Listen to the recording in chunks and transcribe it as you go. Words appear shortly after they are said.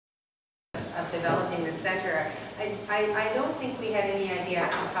of developing the center. I don't think we had any idea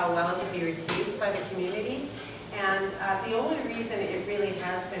of how well it would be received by the community. And the only reason it really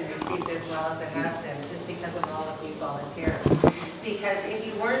has been received as well as it has been is because of all of you volunteers. Because if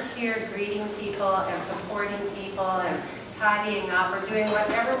you weren't here greeting people and supporting people and tidying up or doing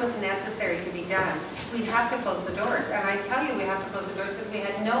whatever was necessary to be done, we'd have to close the doors. And I tell you we have to close the doors because we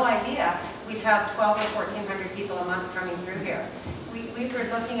had no idea we'd have 1,200 or 1,400 people a month coming through here. We were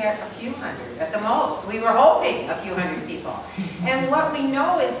looking at a few hundred at the most. We were hoping a few hundred people. And what we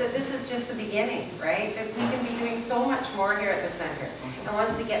know is that this is just the beginning, right? That we can be doing so much more here at the center. And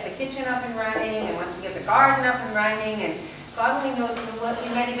once we get the kitchen up and running, and once we get the garden up and running, and God only knows what, we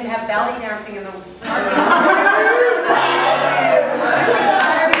might even have belly dancing in the parking lot.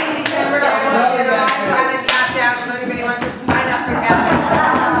 December, I'm to tap down so anybody wants to sign up for that.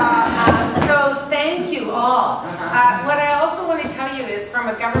 So thank you all. What I also want to tell you is, from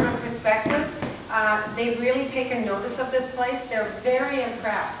a government perspective, they've really taken notice of this place. They're very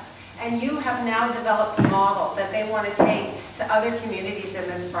impressed. And you have now developed a model that they want to take to other communities in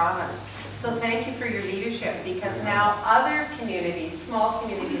this province. So thank you for your leadership, because now other communities, small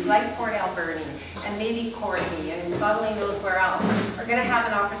communities like Port Alberni and maybe Courtney and God only knows where else, are going to have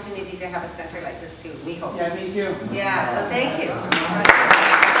an opportunity to have a center like this too, we hope. Yeah, me too. Yeah, so thank you.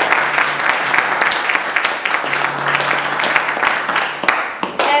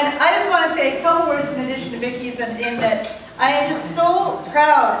 And I just want to say a couple words in addition to Vicky's, and in that I am just so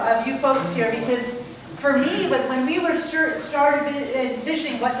proud of you folks here, because for me, when we were started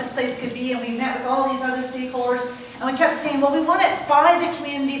envisioning what this place could be, and we met with all these other stakeholders, and we kept saying, well, we want it by the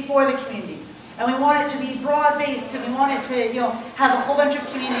community, for the community. And we want it to be broad-based, and we want it to, have a whole bunch of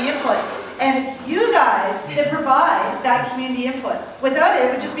community input. And it's you guys that provide that community input. Without it,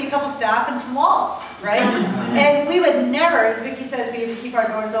 it would just be a couple staff and some walls, right? And we would never, as Vicky says, be able to keep our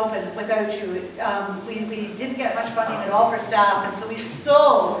doors open without you. We didn't get much funding at all for staff, and so we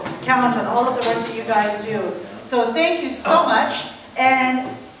so count on all of the work that you guys do. So thank you so much, and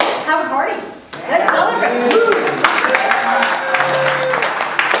have a party. Let's celebrate.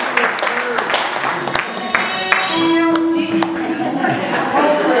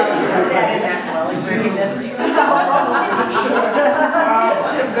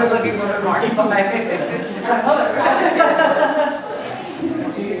 Some good looking women marks behind me. This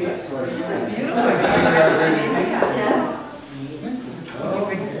is beautiful.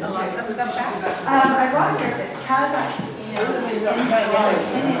 I brought here that Kaz actually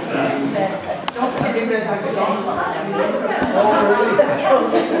don't forget to bring back the songs.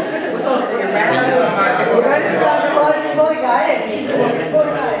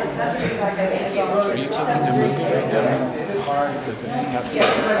 Are you taking a movie right now? Hard, does it have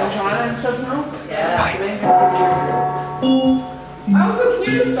I also,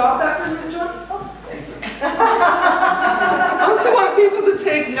 can you just stop that for a minute, John? Oh, thank you. I also want people to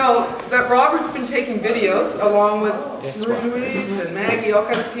take note that Robert's been taking videos along with Louise and Maggie, all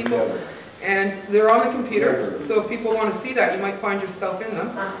kinds of people, and they're on the computer, so if people want to see that, you might find yourself in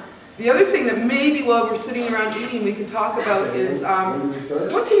them. The other thing that maybe while we're sitting around eating we can talk about is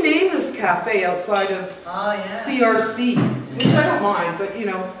what to name this cafe outside of CRC, which I don't mind, but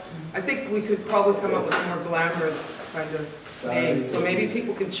I think we could probably come up with a more glamorous kind of name. So maybe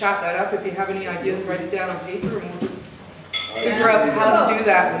people can chat that up. If you have any ideas, write it down on paper and we'll just figure out how to do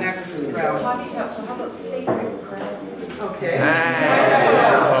that next round. So how about sacred ground? Okay.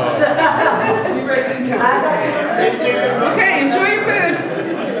 You write it down. Okay, enjoy your food.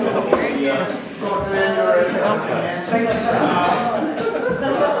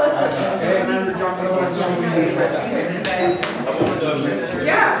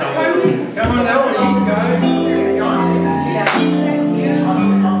 Yeah, it's time to eat. Come on out to eat, guys. Thank you.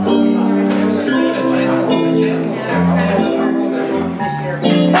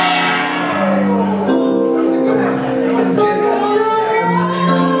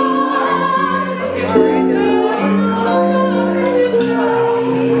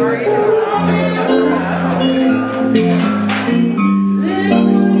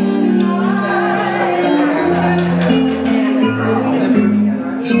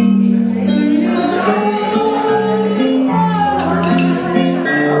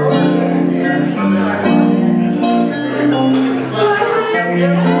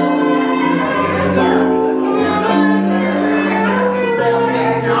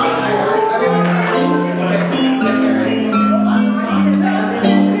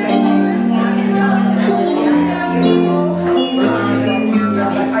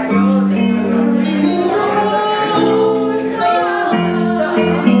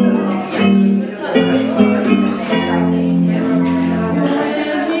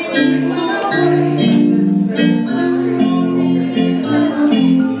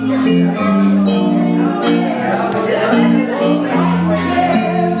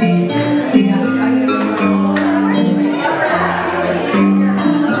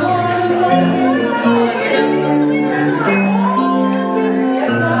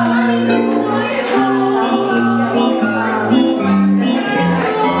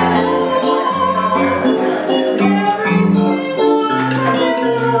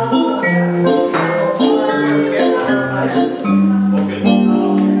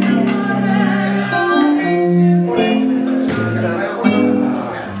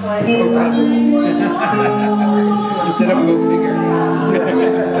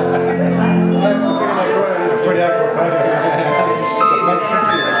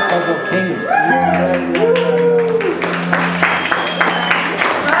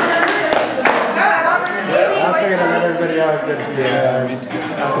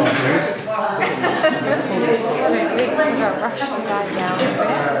 They put a Russian guy down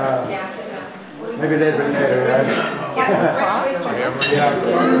there. Maybe they've been there, right? Yeah,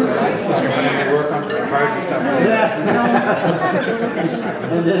 it's just when they work on the card and stuff. Yeah.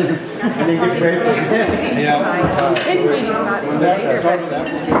 And then get grateful. Yeah. His meeting not later, but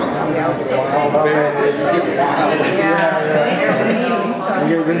You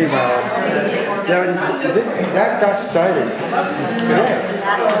get really wild. Yeah, that got started today.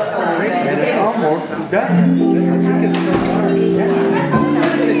 And it's almost done. Listen, you just so far.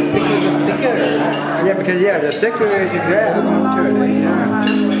 It's because it's thicker. Yeah, because the thicker as you grab onto it.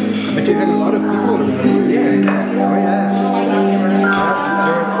 Yeah. But you had a lot of people. Yeah. Oh yeah.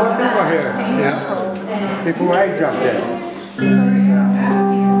 There were 4 people here. Yeah. Before I jumped in.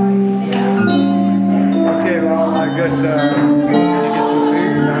 Okay, well, I guess, Can you get some food?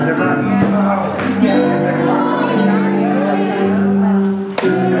 they're not.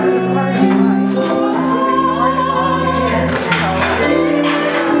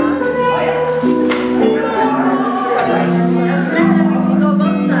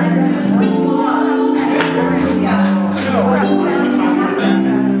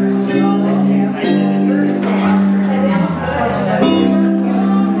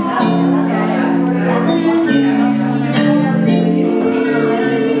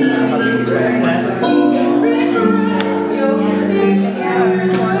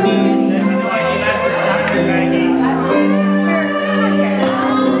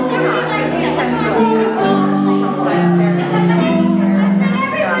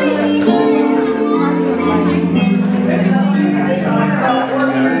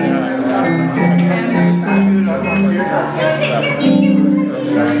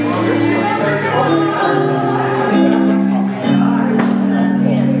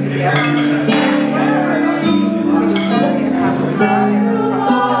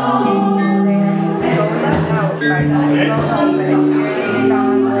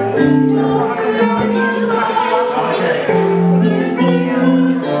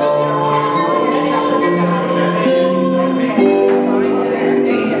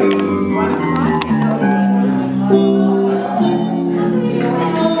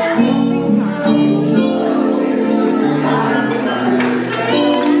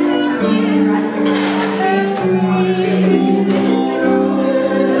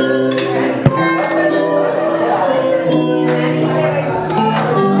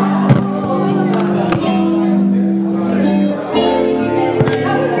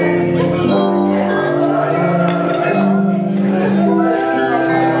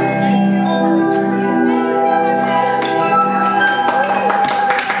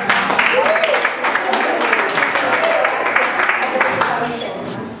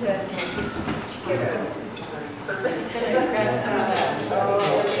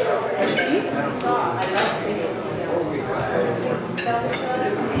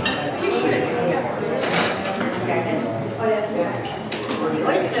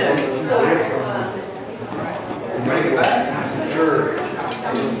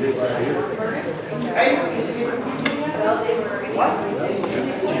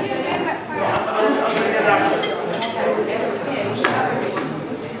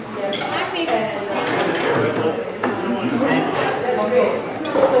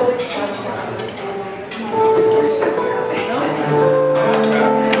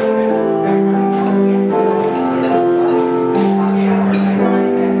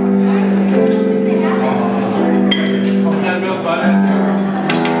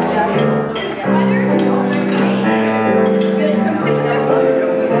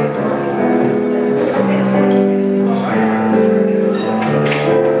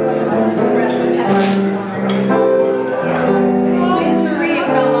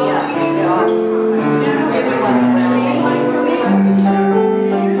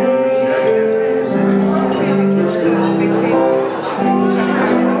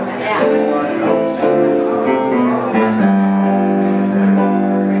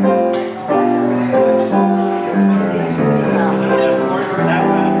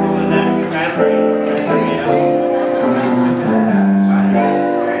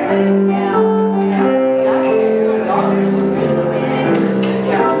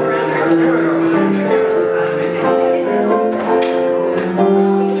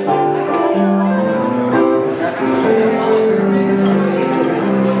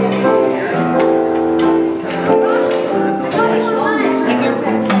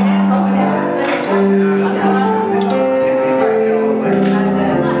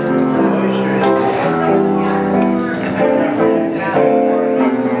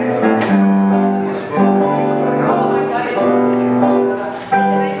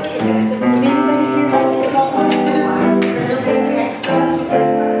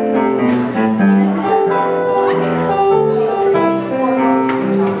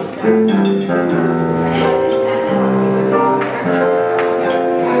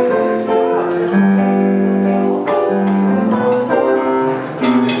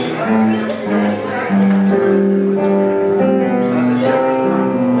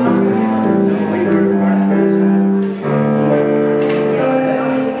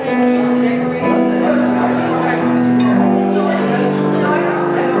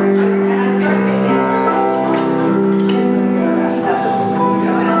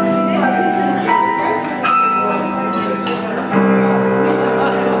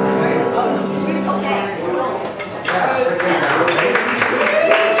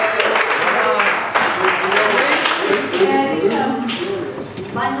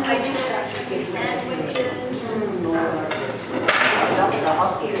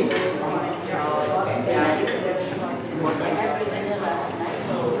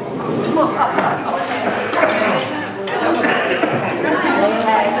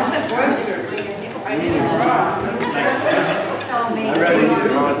 What do you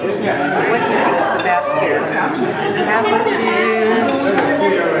think is the best here? Apple juice,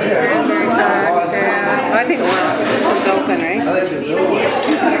 cranberry cocktail. I think this one's open, right?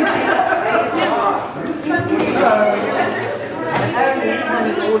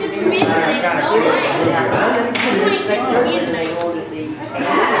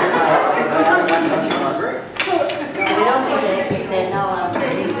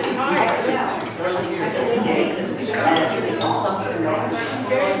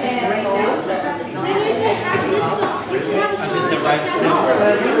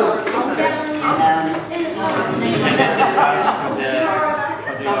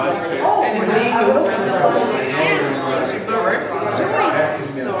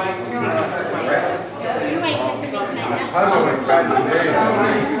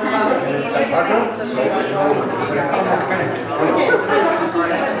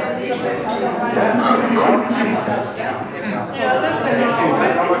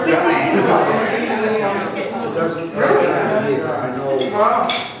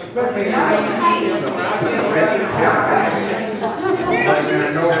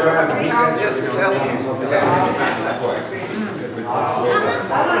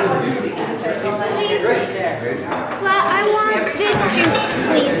 Well, I want this juice,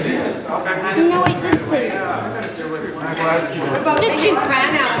 please. No, wait, this, please. This juice.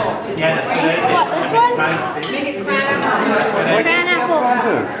 Cran apple. What, this one? Make it cran apple. Cran apple.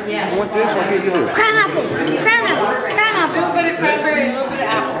 You want this? I'll get you this. Cran apple. Cran apple. Cran A apple. little bit of cranberry, a little bit of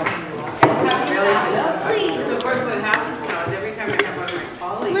apple. Please. So of course what happens now is every time I have one of my A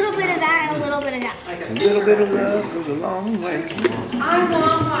colleagues, little bit of that and a little bit of that. like A little bit of love goes a long way. I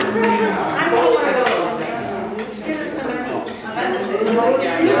want one. I want one of those. Give us some money. And of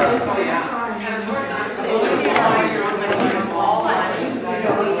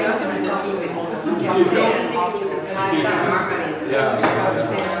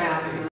course, I'm